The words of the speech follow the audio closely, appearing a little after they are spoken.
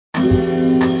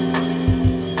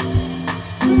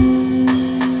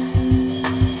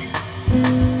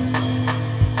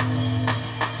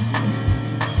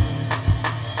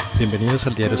Bienvenidos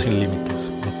al Diario Sin Límites,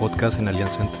 un podcast en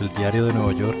alianza entre el Diario de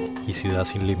Nueva York y Ciudad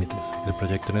Sin Límites, el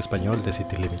proyecto en español de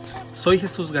City Limits. Soy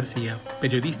Jesús García,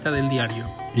 periodista del diario.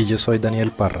 Y yo soy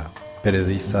Daniel Parra,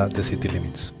 periodista de City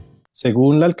Limits.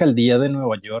 Según la alcaldía de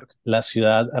Nueva York, la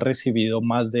ciudad ha recibido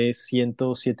más de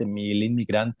 107.000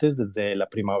 inmigrantes desde la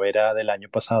primavera del año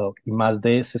pasado y más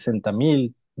de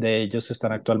 60.000 de ellos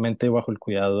están actualmente bajo el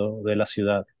cuidado de la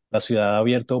ciudad. La ciudad ha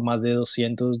abierto más de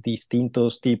 200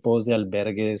 distintos tipos de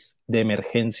albergues de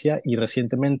emergencia y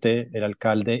recientemente el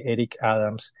alcalde Eric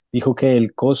Adams dijo que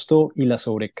el costo y la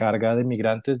sobrecarga de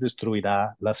migrantes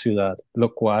destruirá la ciudad,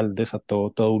 lo cual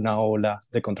desató toda una ola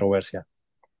de controversia.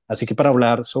 Así que para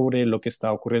hablar sobre lo que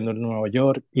está ocurriendo en Nueva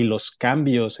York y los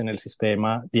cambios en el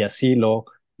sistema de asilo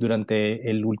durante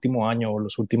el último año o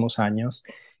los últimos años,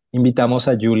 invitamos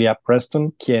a Julia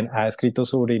Preston, quien ha escrito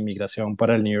sobre inmigración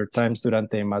para el New York Times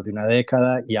durante más de una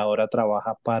década y ahora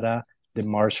trabaja para The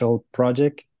Marshall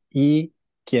Project y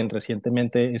quien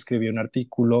recientemente escribió un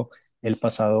artículo el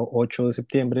pasado 8 de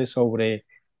septiembre sobre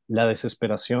la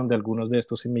desesperación de algunos de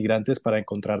estos inmigrantes para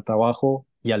encontrar trabajo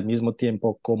y al mismo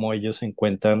tiempo cómo ellos se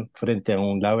encuentran frente a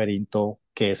un laberinto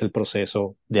que es el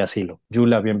proceso de asilo.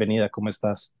 Julia, bienvenida, ¿cómo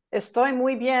estás? Estoy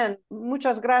muy bien.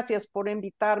 Muchas gracias por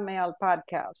invitarme al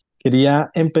podcast. Quería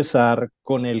empezar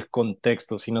con el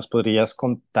contexto, si nos podrías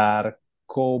contar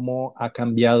cómo ha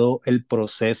cambiado el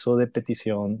proceso de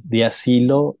petición de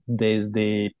asilo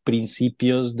desde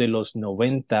principios de los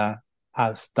 90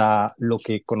 hasta lo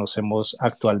que conocemos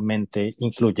actualmente,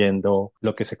 incluyendo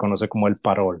lo que se conoce como el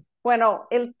parole. Bueno,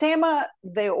 el tema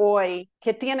de hoy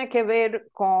que tiene que ver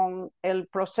con el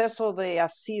proceso de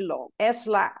asilo es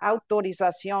la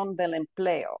autorización del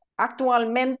empleo.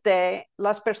 Actualmente,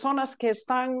 las personas que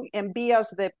están en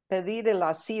vías de pedir el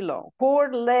asilo,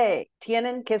 por ley,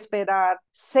 tienen que esperar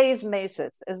 6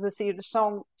 meses, es decir,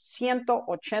 son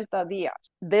 180 días,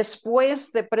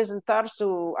 después de presentar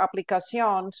su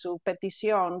aplicación, su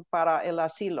petición para el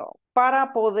asilo,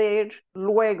 para poder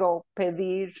luego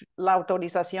pedir la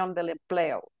autorización del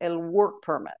empleo, el work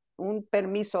permit, un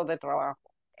permiso de trabajo.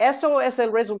 Eso es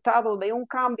el resultado de un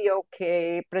cambio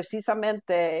que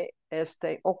precisamente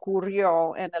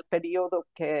ocurrió en el periodo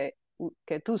que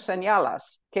tú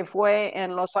señalas, que fue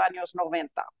en los años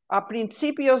 90. A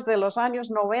principios de los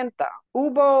años 90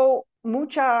 hubo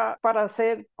para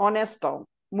ser honesto,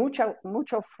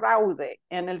 mucho fraude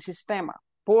en el sistema,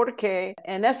 porque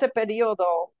en ese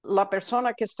periodo la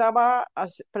persona que estaba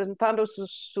presentando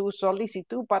su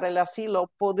solicitud para el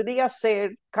asilo podría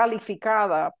ser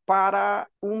calificada para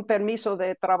un permiso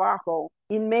de trabajo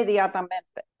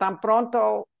inmediatamente. Tan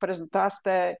pronto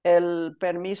presentaste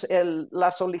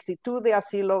la solicitud de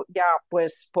asilo, ya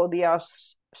pues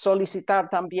podías solicitar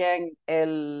también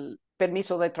el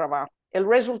permiso de trabajo. El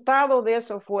resultado de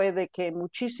eso fue de que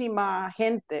muchísima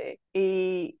gente,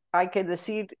 y hay que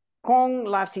decir con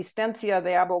la asistencia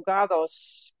de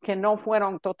abogados que no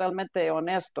fueron totalmente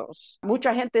honestos,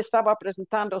 mucha gente estaba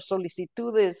presentando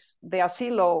solicitudes de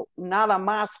asilo nada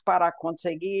más para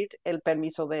conseguir el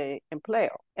permiso de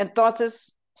empleo.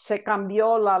 Entonces, se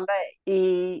cambió la ley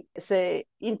y se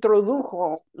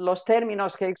introdujo los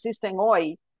términos que existen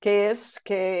hoy, que es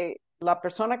que la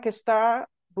persona que está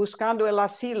buscando el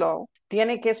asilo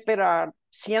tiene que esperar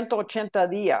 180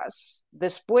 días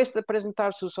después de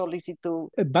presentar su solicitud.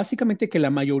 Básicamente que la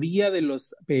mayoría de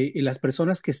las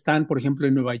personas que están, por ejemplo,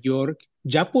 en Nueva York,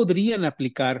 ya podrían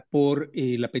aplicar por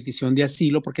la petición de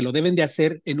asilo porque lo deben de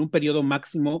hacer en un periodo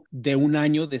máximo de 1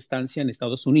 año de estancia en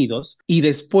Estados Unidos y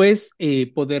después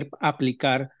poder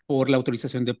aplicar por la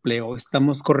autorización de empleo.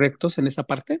 ¿Estamos correctos en esa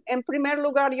parte? En primer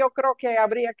lugar, yo creo que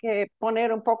habría que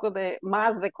poner un poco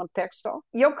más de contexto.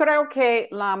 Yo creo que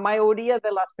la mayoría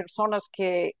de las personas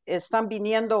que están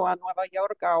viniendo a Nueva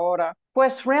York ahora,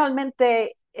 pues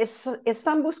realmente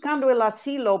están buscando el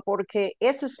asilo porque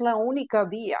esa es la única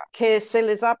vía que se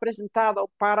les ha presentado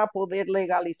para poder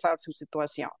legalizar su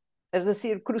situación. Es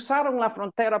decir, cruzaron la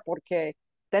frontera porque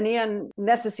tenían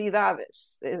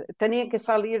necesidades, tenían que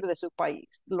salir de su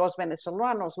país, los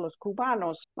venezolanos, los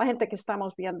cubanos, la gente que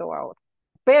estamos viendo ahora.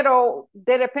 Pero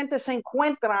de repente se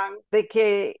encuentran de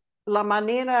que la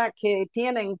manera que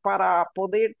tienen para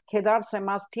poder quedarse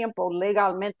más tiempo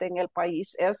legalmente en el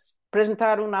país es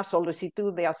presentar una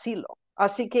solicitud de asilo.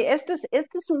 Así que este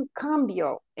es un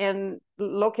cambio en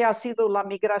lo que ha sido la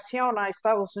migración a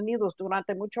Estados Unidos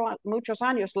durante muchos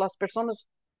años. Las personas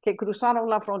que cruzaron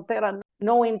la frontera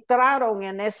no entraron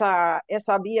en esa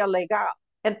vía legal.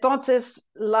 Entonces,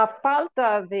 la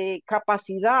falta de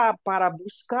capacidad para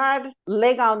buscar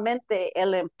legalmente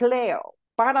el empleo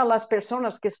para las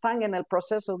personas que están en el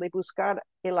proceso de buscar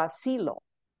el asilo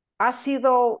ha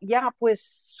sido ya pues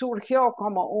surgió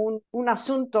como un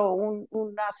asunto,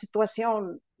 una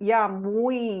situación ya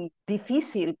muy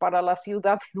difícil para la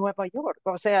ciudad de Nueva York.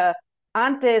 O sea,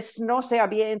 antes no se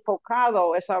había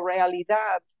enfocado esa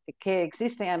realidad que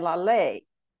existe en la ley,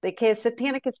 de que se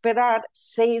tiene que esperar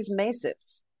 6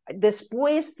 meses.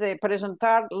 Después de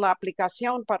presentar la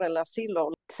aplicación para el asilo,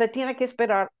 se tiene que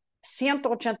esperar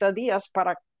 180 días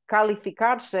para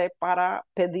calificarse para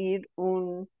pedir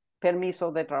un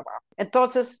permiso de trabajo.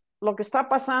 Entonces, lo que está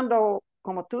pasando,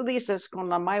 como tú dices, con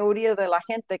la mayoría de la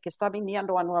gente que está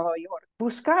viniendo a Nueva York,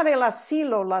 buscar el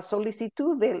asilo, la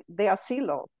solicitud de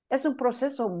asilo, es un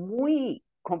proceso muy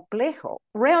complejo.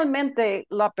 Realmente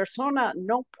la persona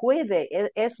no puede,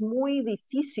 es muy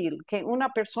difícil que una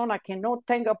persona que no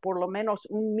tenga por lo menos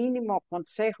un mínimo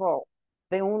consejo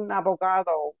de un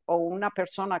abogado o una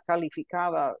persona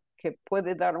calificada que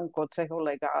puede dar un consejo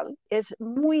legal, es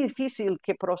muy difícil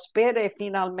que prospere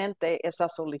finalmente esa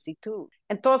solicitud.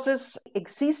 Entonces,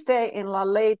 existe en la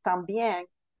ley también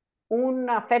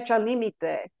una fecha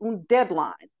límite, un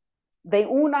deadline de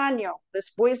 1 año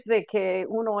después de que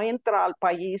uno entra al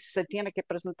país, se tiene que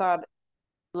presentar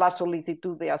la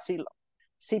solicitud de asilo.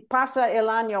 Si pasa el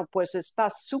año, pues está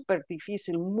súper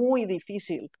difícil, muy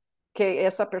difícil que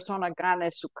esa persona gane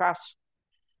su caso.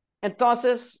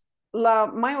 Entonces, la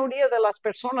mayoría de las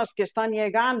personas que están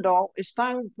llegando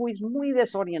están pues muy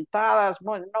desorientadas,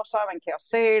 bueno, no saben qué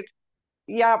hacer.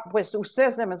 Ya, pues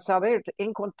ustedes deben saber,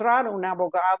 encontrar un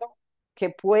abogado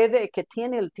que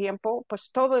tiene el tiempo, pues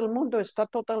todo el mundo está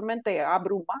totalmente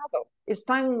abrumado,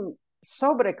 están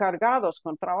sobrecargados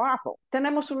con trabajo.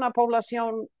 Tenemos una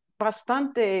población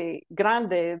bastante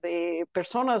grande de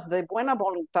personas de buena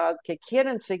voluntad que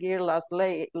quieren seguir las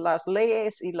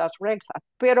leyes y las reglas,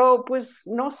 pero pues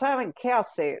no saben qué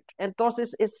hacer.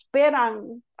 Entonces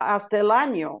esperan hasta el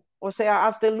año, o sea,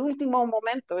 hasta el último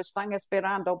momento están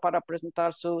esperando para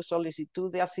presentar su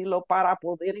solicitud de asilo para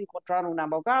poder encontrar un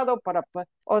abogado,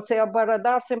 o sea, para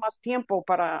darse más tiempo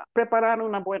para preparar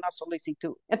una buena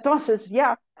solicitud. Entonces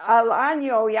ya al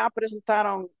año ya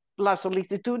presentaron la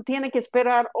solicitud, tiene que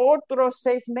esperar otros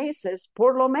 6 meses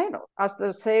por lo menos hasta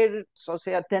o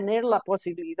sea, tener la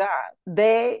posibilidad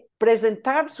de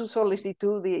presentar su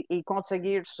solicitud y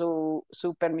conseguir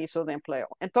su permiso de empleo.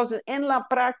 Entonces, en la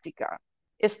práctica,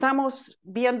 estamos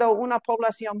viendo una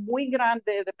población muy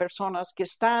grande de personas que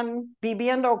están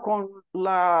viviendo con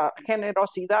la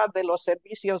generosidad de los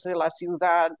servicios de la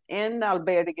ciudad en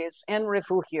albergues, en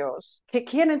refugios, que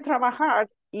quieren trabajar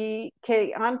y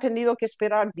que han tenido que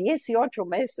esperar 18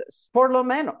 meses, por lo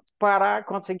menos, para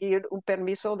conseguir un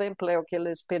permiso de empleo que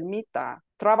les permita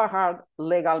trabajar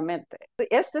legalmente.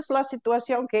 Esta es la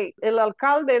situación que el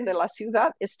alcalde de la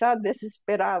ciudad está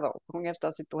desesperado con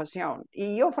esta situación.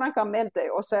 Y yo, francamente,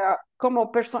 o sea, como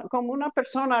una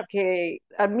persona que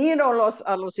admiro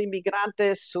a los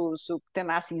inmigrantes, su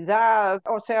tenacidad,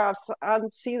 o sea,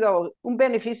 han sido un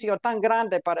beneficio tan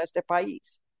grande para este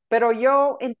país. Pero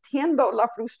yo entiendo la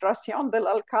frustración del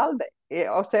alcalde.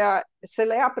 O sea, se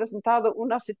le ha presentado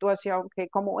una situación que,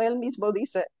 como él mismo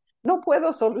dice, no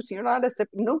puedo solucionar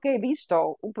nunca he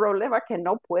visto un problema que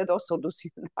no puedo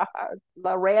solucionar.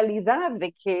 La realidad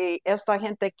de que esta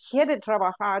gente quiere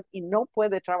trabajar y no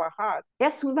puede trabajar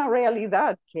es una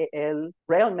realidad que él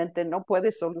realmente no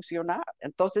puede solucionar.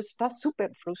 Entonces está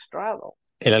súper frustrado.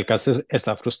 El alcalde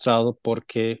está frustrado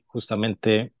porque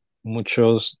justamente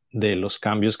muchos de los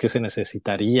cambios que se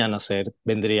necesitarían hacer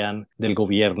vendrían del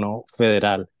gobierno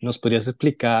federal. ¿Nos podrías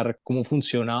explicar cómo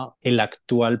funciona el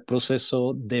actual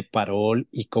proceso de parole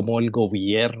y cómo el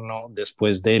gobierno,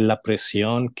 después de la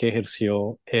presión que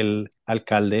ejerció el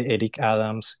alcalde Eric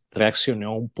Adams,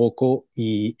 reaccionó un poco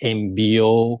y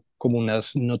envió como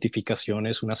unas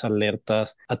notificaciones, unas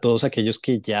alertas a todos aquellos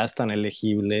que ya están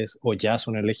elegibles o ya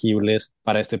son elegibles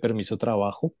para este permiso de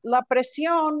trabajo? La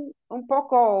presión, un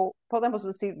poco, podemos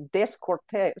decir,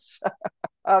 descortés,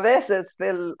 a veces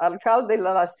del alcalde de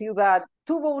la ciudad,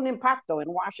 tuvo un impacto en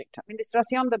Washington. La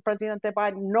administración del presidente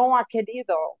Biden no ha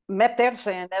querido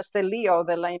meterse en este lío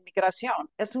de la inmigración.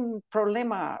 Es un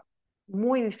problema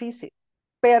muy difícil.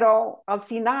 Pero al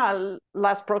final,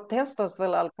 las protestas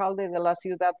del alcalde de la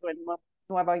ciudad de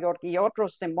Nueva York y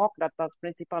otros demócratas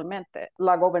principalmente,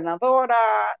 la gobernadora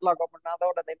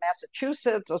de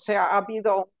Massachusetts, o sea, ha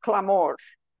habido un clamor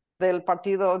del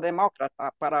Partido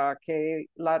Demócrata para que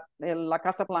la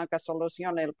Casa Blanca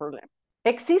solucione el problema.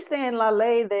 Existe en la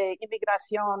ley de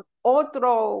inmigración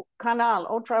otro canal,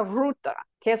 otra ruta,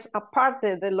 que es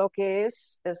aparte de lo que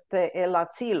es el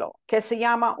asilo, que se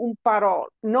llama un parole.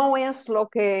 No es lo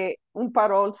que un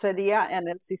parole sería en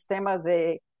el sistema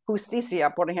de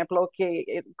justicia, por ejemplo,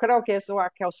 que creo que eso ha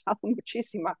causado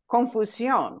muchísima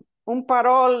confusión. Un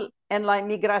parole en la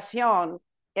inmigración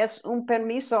es un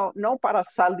permiso no para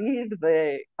salir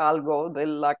de algo, de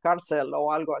la cárcel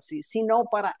o algo así, sino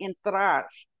para entrar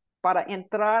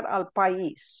al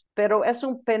país. Pero es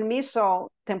un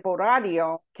permiso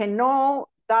temporario que no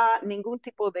da ningún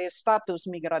tipo de estatus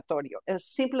migratorio. Es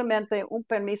simplemente un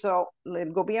permiso,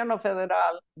 el gobierno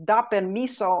federal da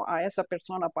permiso a esa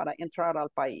persona para entrar al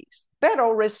país.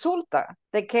 Pero resulta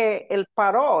de que el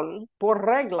parol, por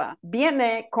regla,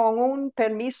 viene con un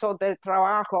permiso de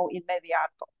trabajo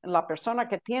inmediato. La persona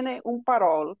que tiene un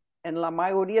parol, en la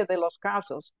mayoría de los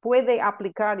casos, puede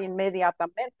aplicar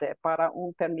inmediatamente para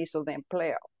un permiso de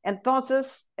empleo.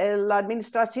 Entonces, la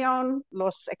administración,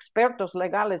 los expertos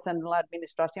legales en la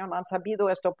administración han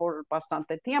sabido esto por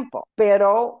bastante tiempo,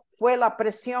 pero fue la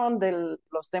presión de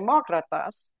los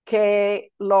demócratas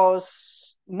que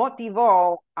los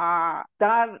motivó a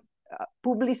dar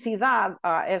publicidad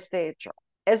a este hecho.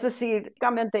 Es decir,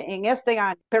 en este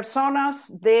año,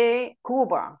 personas de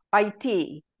Cuba,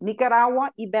 Haití,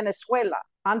 Nicaragua y Venezuela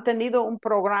han tenido un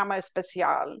programa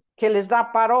especial que les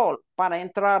da parol para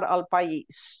entrar al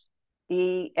país.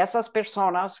 Y esas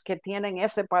personas que tienen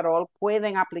ese parol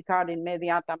pueden aplicar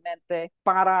inmediatamente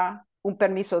para un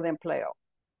permiso de empleo.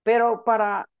 Pero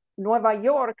para Nueva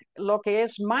York, lo que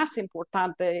es más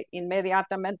importante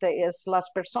inmediatamente es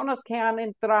las personas que han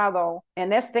entrado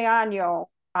en este año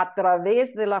a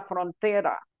través de la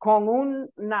frontera con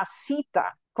una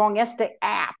cita con este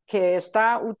app que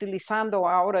está utilizando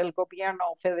ahora el gobierno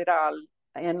federal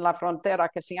en la frontera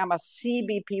que se llama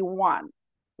CBP One.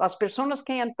 Las personas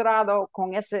que han entrado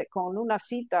con una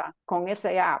cita con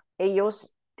ese app,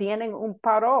 ellos tienen un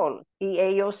parol y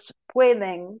ellos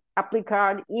pueden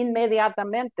aplicar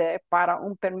inmediatamente para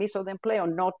un permiso de empleo.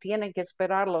 No tienen que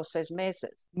esperar los 6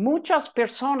 meses. Muchas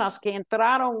personas que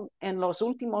entraron en los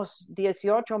últimos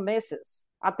 18 meses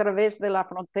a través de la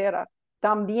frontera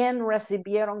también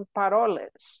recibieron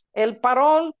paroles. El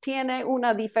parol tiene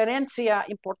una diferencia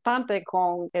importante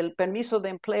con el permiso de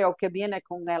empleo que viene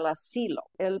con el asilo.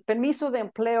 El permiso de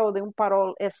empleo de un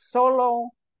parol es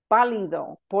solo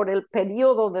válido por el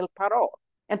periodo del parol.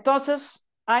 Entonces,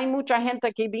 hay mucha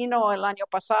gente que vino el año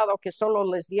pasado que solo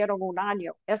les dieron un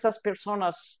año. Esas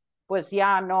personas, pues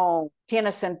ya no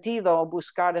tiene sentido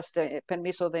buscar este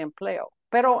permiso de empleo.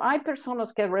 Pero hay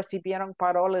personas que recibieron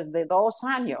paroles de 2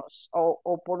 años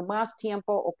o por más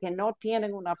tiempo o que no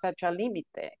tienen una fecha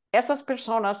límite. Esas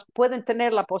personas pueden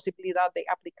tener la posibilidad de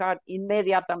aplicar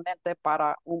inmediatamente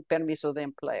para un permiso de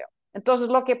empleo. Entonces,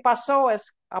 lo que pasó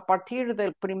es, a partir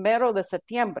del 1 de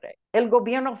septiembre, el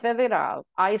gobierno federal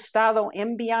ha estado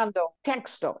enviando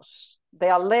textos de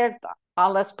alerta a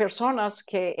las personas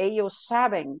que ellos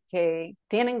saben que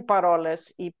tienen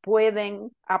paroles y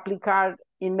pueden aplicar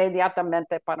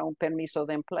inmediatamente para un permiso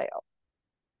de empleo.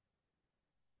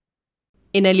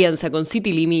 En alianza con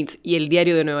City Limits y el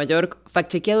Diario de Nueva York,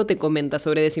 Factchequeado te comenta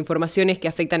sobre desinformaciones que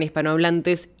afectan a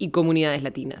hispanohablantes y comunidades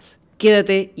latinas.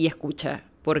 Quédate y escucha,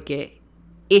 porque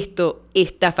esto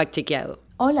está factchequeado.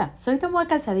 Hola, soy Tomoa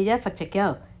Calzadilla de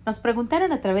Factchequeado. Nos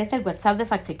preguntaron a través del WhatsApp de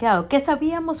Factchequeado qué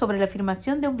sabíamos sobre la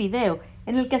afirmación de un video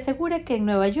en el que asegura que en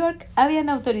Nueva York habían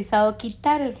autorizado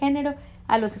quitar el género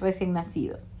a los recién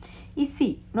nacidos. Y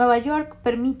sí, Nueva York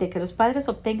permite que los padres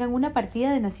obtengan una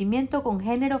partida de nacimiento con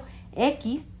género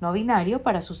X, no binario,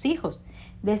 para sus hijos.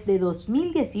 Desde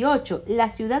 2018, la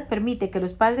ciudad permite que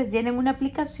los padres llenen una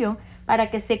aplicación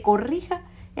para que se corrija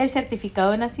el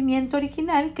certificado de nacimiento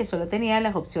original que solo tenía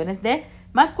las opciones de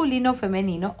masculino,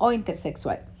 femenino o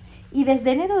intersexual. Y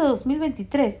desde enero de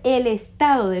 2023, el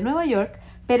estado de Nueva York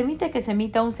permite que se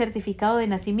emita un certificado de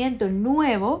nacimiento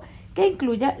nuevo que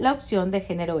incluya la opción de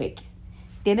género X.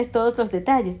 Tienes todos los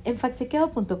detalles en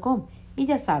factchequeado.com. Y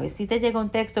ya sabes, si te llega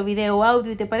un texto, video o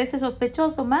audio y te parece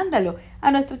sospechoso, mándalo a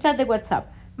nuestro chat de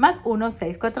WhatsApp, +1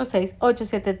 646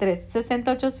 873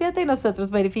 6087 y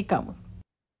nosotros verificamos.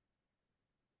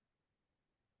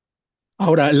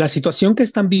 Ahora, la situación que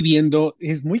están viviendo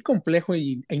es muy complejo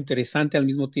e interesante al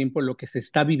mismo tiempo lo que se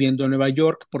está viviendo en Nueva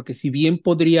York, porque si bien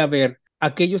podría haber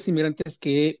aquellos inmigrantes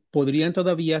que podrían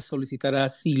todavía solicitar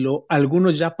asilo,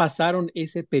 algunos ya pasaron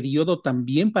ese periodo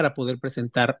también para poder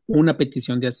presentar una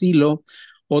petición de asilo,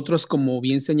 otros, como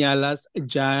bien señalas,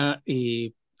 ya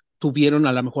tuvieron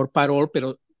a lo mejor parol,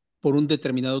 pero por un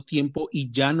determinado tiempo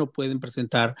y ya no pueden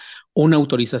presentar una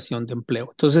autorización de empleo.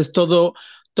 Entonces,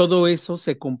 todo eso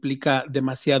se complica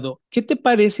demasiado. ¿Qué te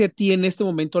parece a ti en este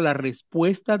momento la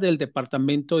respuesta del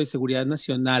Departamento de Seguridad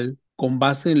Nacional con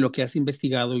base en lo que has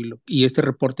investigado y este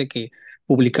reporte que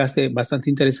publicaste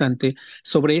bastante interesante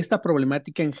sobre esta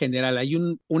problemática en general. Hay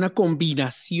una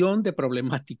combinación de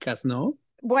problemáticas, ¿no?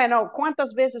 Bueno,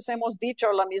 ¿cuántas veces hemos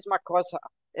dicho la misma cosa?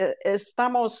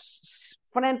 Estamos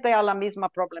frente a la misma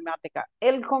problemática.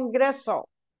 El Congreso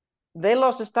de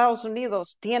los Estados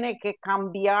Unidos tiene que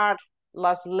cambiar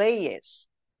las leyes.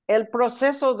 El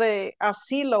proceso de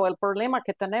asilo, el problema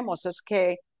que tenemos es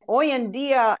que hoy en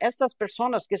día estas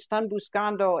personas que están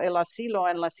buscando el asilo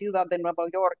en la ciudad de Nueva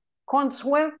York, con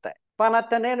suerte, van a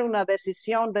tener una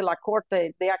decisión de la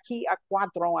corte de aquí a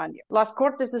 4 años. Las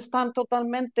cortes están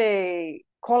totalmente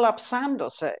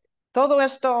colapsándose. Todo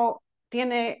esto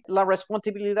tiene la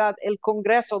responsabilidad el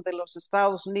Congreso de los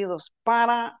Estados Unidos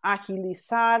para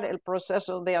agilizar el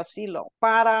proceso de asilo,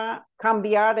 para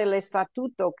cambiar el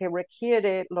estatuto que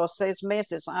requiere los 6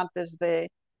 meses antes de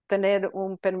tener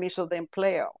un permiso de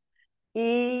empleo.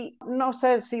 Y no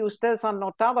sé si ustedes han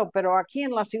notado, pero aquí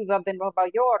en la ciudad de Nueva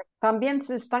York también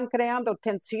se están creando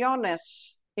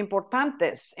tensiones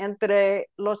importantes entre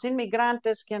los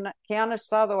inmigrantes que han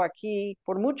estado aquí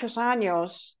por muchos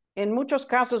años. En muchos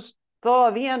casos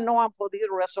todavía no han podido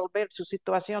resolver su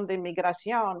situación de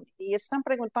inmigración y están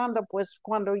preguntando, pues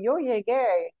cuando yo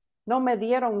llegué, no me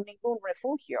dieron ningún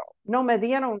refugio, no me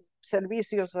dieron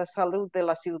servicios de salud de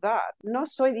la ciudad. No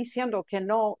estoy diciendo que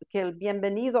no, que el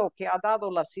bienvenido que ha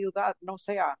dado la ciudad no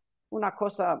sea una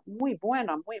cosa muy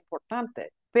buena, muy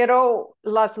importante, pero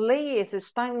las leyes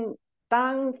están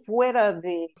tan fuera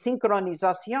de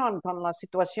sincronización con la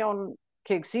situación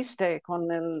que existe con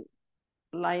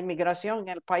la inmigración en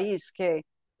el país, que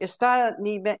está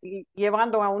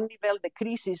llevando a un nivel de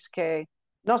crisis que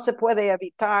no se puede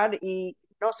evitar y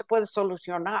no se puede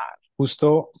solucionar.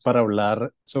 Justo para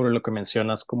hablar sobre lo que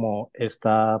mencionas como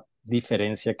esta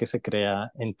diferencia que se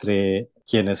crea entre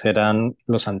quienes eran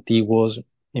los antiguos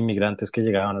inmigrantes que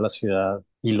llegaban a la ciudad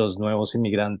y los nuevos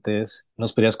inmigrantes,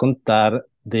 ¿nos podrías contar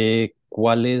de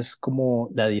cuál es como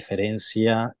la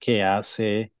diferencia que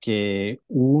hace que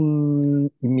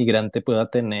un inmigrante pueda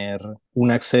tener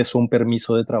un acceso a un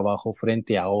permiso de trabajo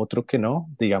frente a otro que no?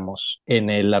 Digamos, en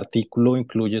el artículo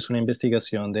incluyes una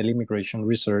investigación del Immigration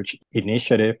Research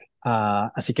Initiative,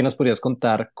 así que nos podrías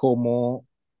contar cómo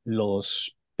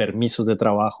los permisos de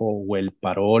trabajo o el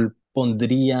parol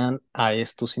pondrían a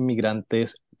estos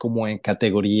inmigrantes como en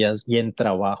categorías y en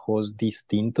trabajos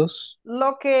distintos.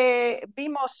 Lo que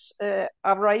vimos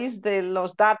a raíz de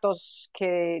los datos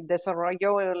que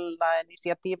desarrolló la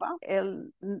iniciativa,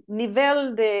 el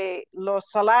nivel de los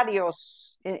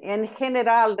salarios en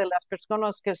general de las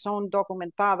personas que son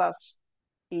documentadas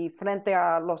y frente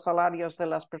a los salarios de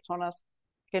las personas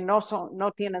que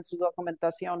no tienen su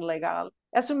documentación legal.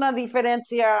 Es una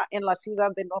diferencia en la ciudad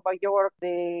de Nueva York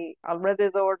de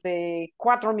alrededor de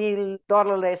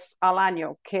 $4,000 al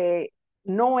año, que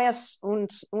no es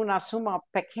una suma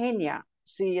pequeña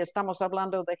si estamos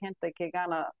hablando de gente que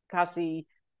gana casi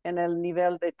en el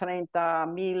nivel de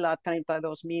 $30,000 a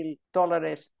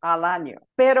 $32,000 al año.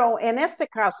 Pero en este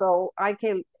caso hay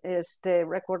que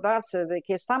recordarse de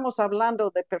que estamos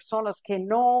hablando de personas que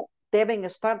no deben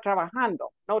estar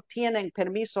trabajando, no tienen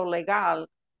permiso legal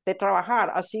de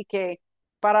trabajar. Así que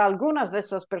para algunas de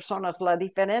esas personas la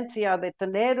diferencia de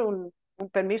tener un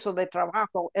permiso de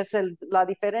trabajo es la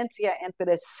diferencia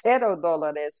entre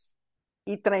 $0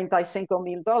 y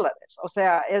 $35,000. O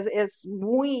sea, es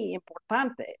muy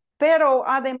importante. Pero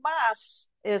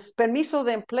además, el permiso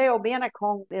de empleo viene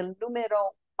con el número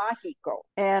mágico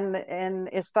en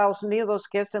Estados Unidos,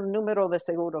 que es el número de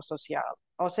seguro social.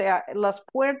 O sea, las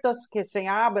puertas que se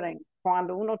abren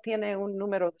cuando uno tiene un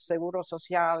número de seguro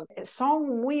social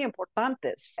son muy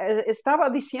importantes. Estaba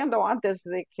diciendo antes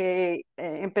de que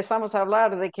empezamos a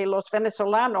hablar de que los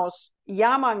venezolanos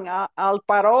llaman al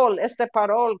parole, este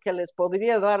parole que les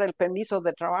podría dar el permiso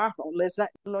de trabajo,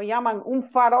 lo llaman un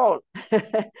farol,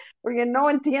 porque no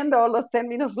entiendo los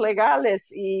términos legales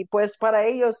y pues para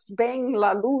ellos ven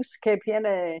la luz que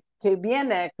viene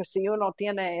pues, si uno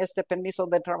tiene este permiso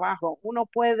de trabajo. Uno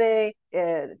puede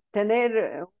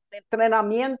tener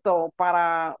entrenamiento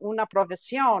para una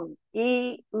profesión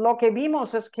y lo que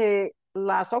vimos es que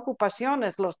las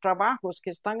ocupaciones, los trabajos que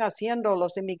están haciendo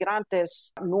los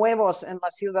inmigrantes nuevos en la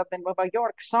ciudad de Nueva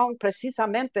York son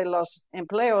precisamente los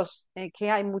empleos en que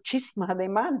hay muchísima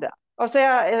demanda. O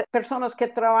sea, personas que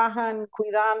trabajan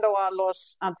cuidando a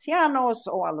los ancianos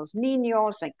o a los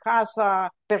niños en casa,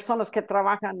 personas que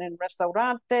trabajan en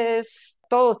restaurantes,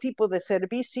 todo tipo de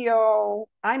servicio.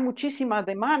 Hay muchísima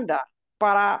demanda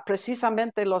para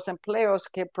precisamente los empleos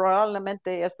que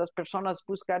probablemente estas personas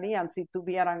buscarían si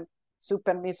tuvieran su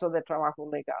permiso de trabajo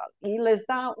legal y les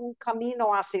da un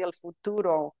camino hacia el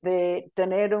futuro de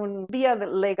tener un vía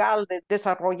legal de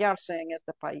desarrollarse en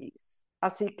este país.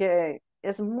 Así que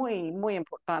es muy, muy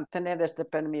importante tener este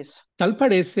permiso. Tal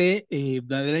parece,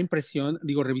 da la impresión,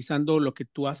 digo, revisando lo que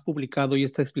tú has publicado y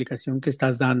esta explicación que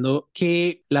estás dando,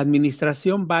 que la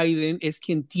administración Biden es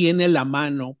quien tiene la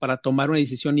mano para tomar una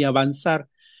decisión y avanzar.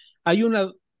 Hay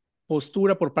una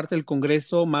postura por parte del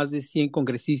Congreso, más de 100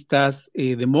 congresistas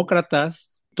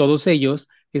demócratas, todos ellos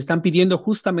están pidiendo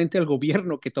justamente al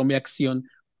gobierno que tome acción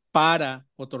para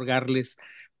otorgarles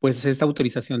pues esta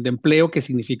autorización de empleo, que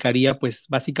significaría pues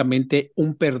básicamente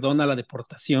un perdón a la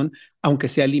deportación, aunque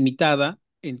sea limitada,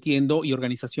 entiendo, y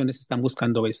organizaciones están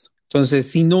buscando eso.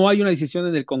 Entonces, si no hay una decisión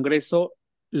en el Congreso,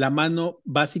 la mano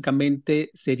básicamente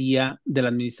sería de la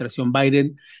administración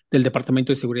Biden, del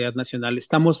Departamento de Seguridad Nacional.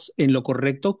 ¿Estamos en lo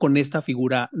correcto con esta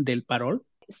figura del parole?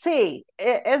 Sí,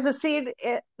 es decir,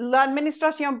 la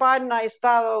administración Biden ha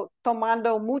estado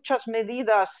tomando muchas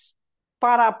medidas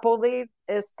para poder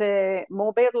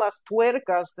mover las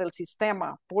tuercas del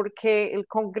sistema, porque el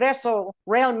Congreso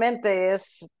realmente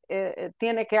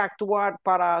tiene que actuar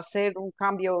para hacer un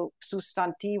cambio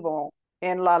sustantivo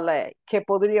en la ley que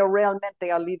podría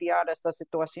realmente aliviar esta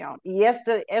situación. Y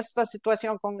esta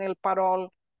situación con el parole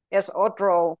es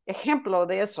otro ejemplo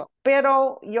de eso.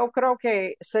 Pero yo creo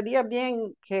que sería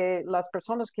bien que las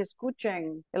personas que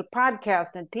escuchen el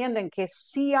podcast entiendan que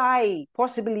sí hay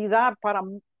posibilidad para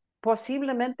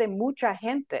posiblemente mucha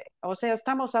gente. O sea,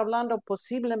 estamos hablando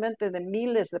posiblemente de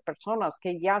miles de personas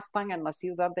que ya están en la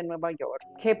ciudad de Nueva York,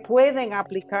 que pueden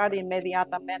aplicar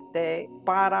inmediatamente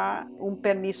para un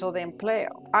permiso de empleo.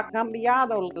 Ha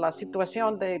cambiado la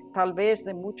situación de tal vez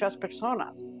de muchas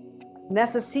personas.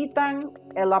 Necesitan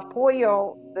el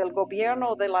apoyo del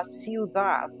gobierno de la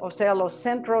ciudad, o sea, los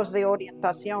centros de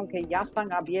orientación que ya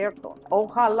están abiertos.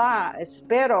 Ojalá,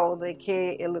 espero de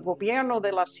que el gobierno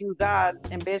de la ciudad,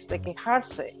 en vez de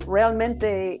quejarse,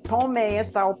 realmente tome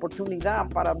esta oportunidad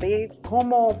para ver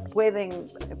cómo pueden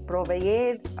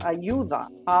proveer ayuda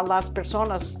a las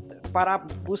personas para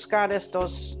buscar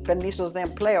estos permisos de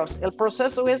empleos. El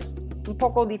proceso es un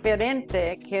poco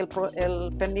diferente que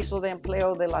el permiso de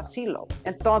empleo del asilo.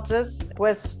 Entonces,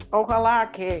 pues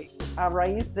ojalá que a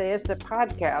raíz de este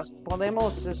podcast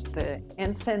podemos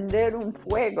encender un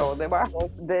fuego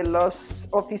debajo de los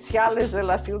oficiales de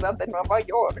la ciudad de Nueva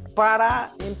York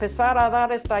para empezar a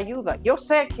dar esta ayuda. Yo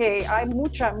sé que hay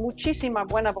muchísima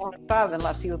buena voluntad en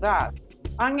la ciudad.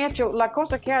 La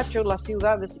cosa que ha hecho la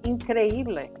ciudad es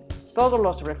increíble. Todos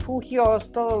los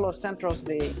refugios, todos los centros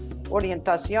de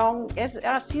orientación,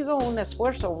 ha sido un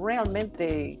esfuerzo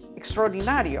realmente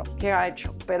extraordinario que ha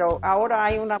hecho, pero ahora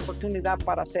hay una oportunidad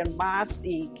para hacer más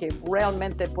y que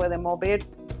realmente puede mover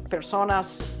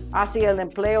personas hacia el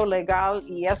empleo legal,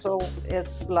 y eso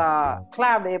es la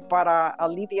clave para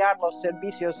aliviar los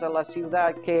servicios de la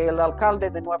ciudad que el alcalde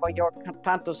de Nueva York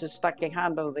tanto se está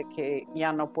quejando de que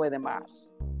ya no puede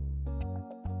más.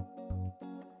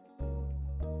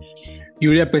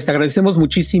 Julia, pues te agradecemos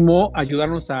muchísimo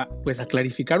ayudarnos a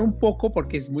clarificar un poco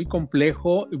porque es muy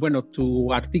complejo. Y bueno,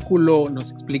 tu artículo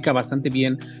nos explica bastante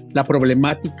bien la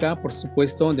problemática, por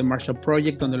supuesto, de Marshall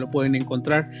Project, donde lo pueden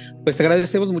encontrar. Pues te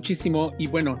agradecemos muchísimo y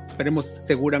bueno, esperemos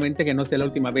seguramente que no sea la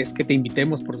última vez que te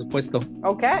invitemos, por supuesto.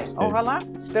 Ok, sí. Ojalá,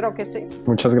 espero que sí.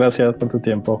 Muchas gracias por tu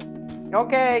tiempo.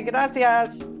 Ok,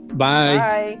 gracias. Bye.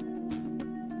 Bye.